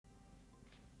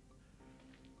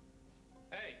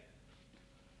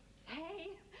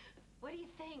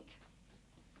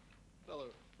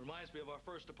reminds me of our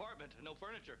first apartment. No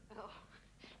furniture. Oh,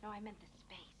 no, I meant the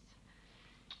space.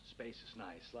 Space is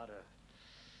nice. A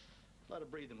lot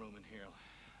of breathing room in here.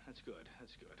 That's good.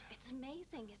 That's good. It's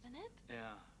amazing, isn't it?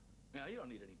 Yeah. Yeah, you don't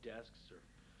need any desks or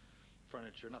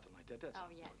furniture, nothing like that. That's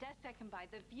oh, yeah. Desk I can buy.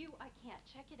 The view I can't.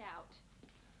 Check it out.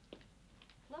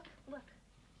 Look, look.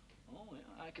 Oh, yeah.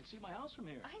 I can see my house from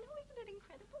here. I know. Isn't it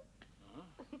incredible?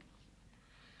 Uh-huh.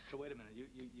 So wait a minute.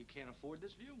 You can't afford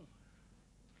this view?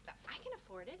 I can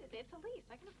afford it. It's a lease.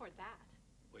 I can afford that.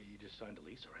 Well, you just signed a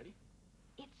lease already?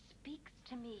 It speaks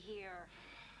to me here.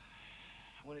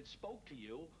 When it spoke to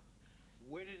you,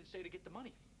 where did it say to get the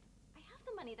money? I have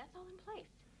the money. That's all in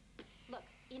place. Look,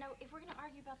 you know, if we're going to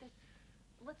argue about this,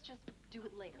 let's just do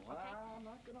it later, well, okay? I'm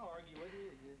not going to argue with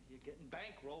you. You're getting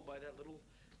bankrolled by that little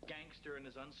gangster and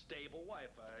his unstable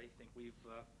wife. I think we've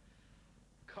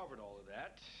covered all of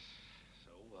that.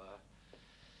 So,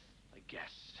 I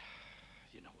guess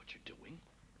you know what you're doing.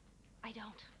 I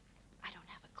don't. I don't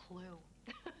have a clue.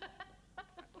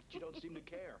 But you don't seem to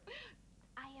care.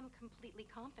 I am completely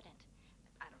confident.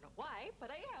 I don't know why,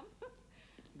 but I am.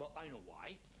 Well, I know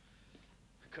why.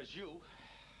 Because you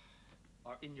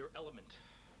are in your element.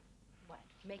 What,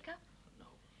 makeup? No.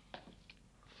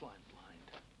 Flying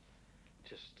blind.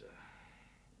 Just,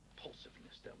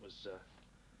 impulsiveness. That was,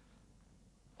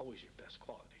 always your best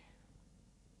quality.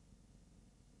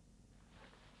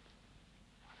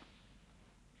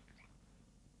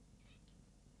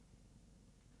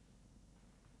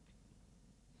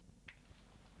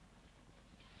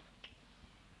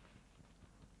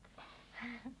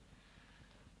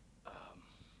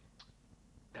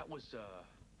 That was,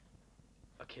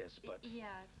 a kiss, but... Yeah,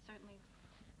 certainly.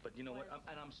 But you know what?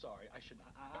 I'm sorry.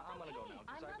 I'm gonna go now.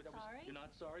 I'm not sorry. You're not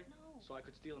sorry? No. So I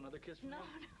could steal another kiss from you?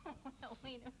 No,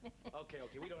 wait a minute. Okay,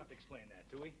 we don't have to explain that,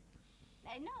 do we?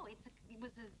 No, it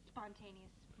was a spontaneous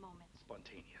moment.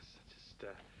 Spontaneous. Just,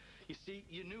 you see,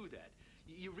 you knew that.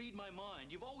 You read my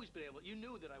mind. You've always been able... You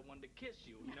knew that I wanted to kiss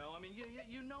you, you know? I mean,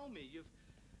 you know me. You've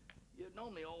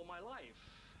known me all my life.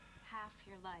 Half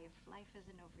your life. Life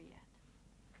isn't over yet.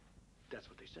 That's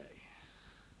what they say.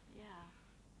 Yeah.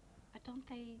 But don't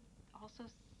they also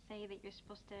say that you're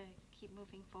supposed to keep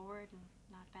moving forward and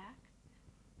not back?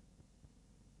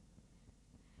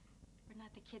 We're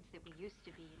not the kids that we used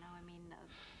to be, you know? I mean, a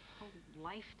whole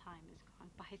lifetime has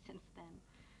gone by since then.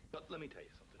 But let me tell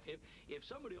you something. If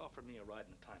somebody offered me a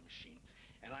ride in a time machine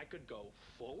and I could go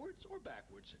forwards or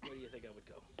backwards, where do you think I would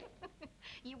go?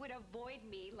 You would avoid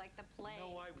me like the plague.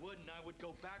 No, I wouldn't. I would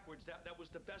go backwards. That was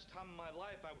the best time of my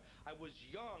life. I was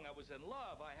young. I was in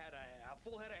love. I had a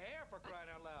full head of hair, for crying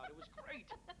out loud. It was great.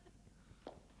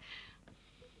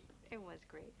 It was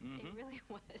great. Mm-hmm. It really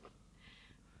was.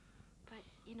 But,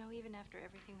 you know, even after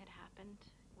everything that happened,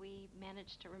 we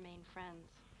managed to remain friends.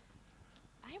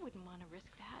 I wouldn't want to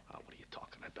risk that. Oh, what are you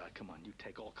talking about? Come on, you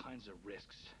take all kinds of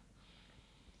risks.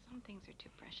 Some things are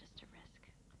too precious to risk.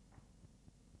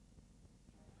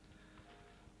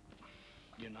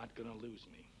 You're not gonna lose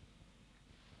me.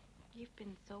 You've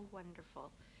been so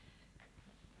wonderful.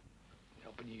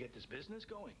 Helping you get this business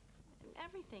going.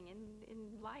 Everything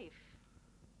in life.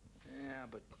 Yeah,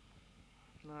 but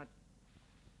not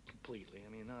completely.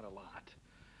 I mean, not a lot.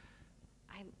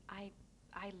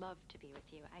 I love to be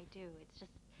with you. I do. It's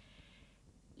just,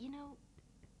 you know,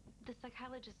 the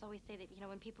psychologists always say that, you know,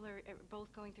 when people are both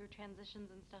going through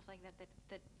transitions and stuff like that,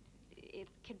 that it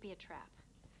could be a trap.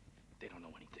 They don't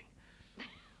know anything.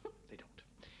 They don't.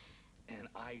 And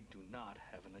I do not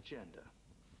have an agenda.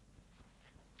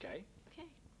 Okay? Okay.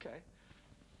 Okay.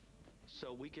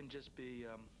 So we can just be,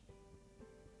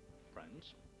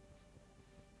 friends.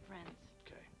 Friends.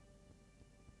 Okay.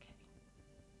 Okay.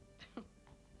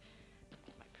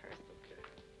 My purse. Okay.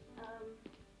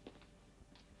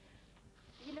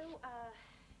 You know,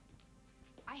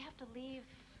 I have to leave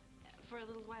for a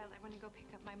little while. I want to go pick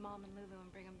up my mom and Lulu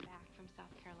and bring them back from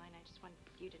South Carolina. I just want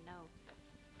you to know.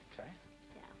 Okay.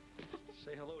 Yeah.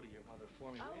 Say hello to your mother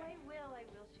for me. Oh, I will.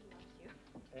 She loves you.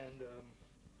 And,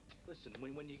 listen,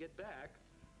 when you get back,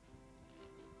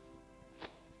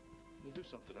 we'll do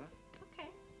something, huh?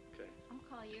 Okay. Okay. I'll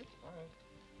call you. All right.